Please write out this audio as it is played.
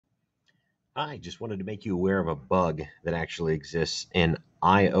I just wanted to make you aware of a bug that actually exists in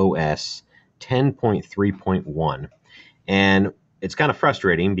iOS 10.3.1. And it's kind of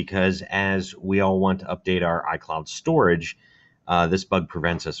frustrating because as we all want to update our iCloud storage, this bug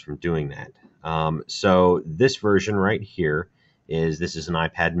prevents us from doing that. So this version right here this is an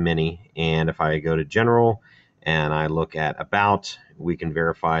iPad mini. And if I go to general and I look at about, we can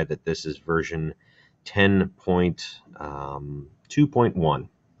verify that this is version 10.2.1,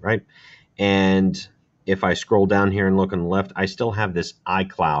 right? And if I scroll down here and look on the left, I still have this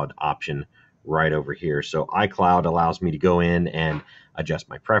iCloud option right over here. So iCloud allows me to go in and adjust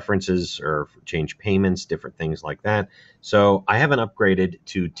my preferences or change payments, different things like that. So I haven't upgraded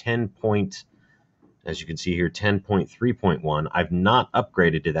to 10 point, as you can see here, 10.3.1. I've not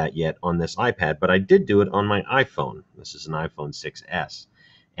upgraded to that yet on this iPad, but I did do it on my iPhone. This is an iPhone 6S.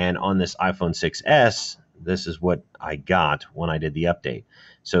 And on this iPhone 6S, this is what I got when I did the update.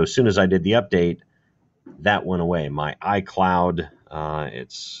 So as soon as I did the update, that went away. My iCloud,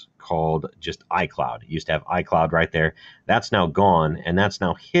 it's called just iCloud. It used to have iCloud right there. That's now gone, and that's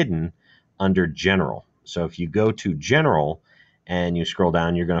now hidden under General. So if you go to General and you scroll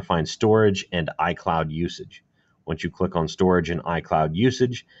down, you're going to find Storage and iCloud Usage. Once you click on Storage and iCloud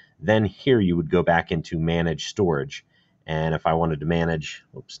Usage, then here you would go back into Manage Storage. And if I wanted to manage,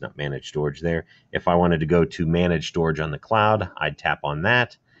 oops, not manage storage there. If I wanted to go to manage storage on the cloud, I'd tap on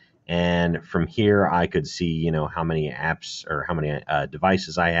that. And from here, I could see, how many apps or how many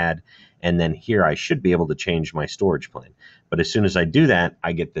devices I had. And then here, I should be able to change my storage plan. But as soon as I do that,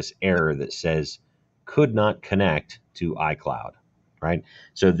 I get this error that says could not connect to iCloud, right?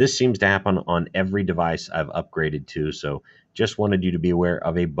 So this seems to happen on every device I've upgraded to. So just wanted you to be aware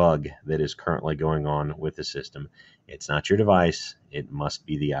of a bug that is currently going on with the system. It's not your device. It must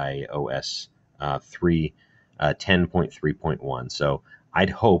be the iOS 10.3.1. So I'd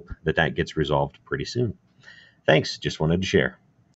hope that gets resolved pretty soon. Thanks. Just wanted to share.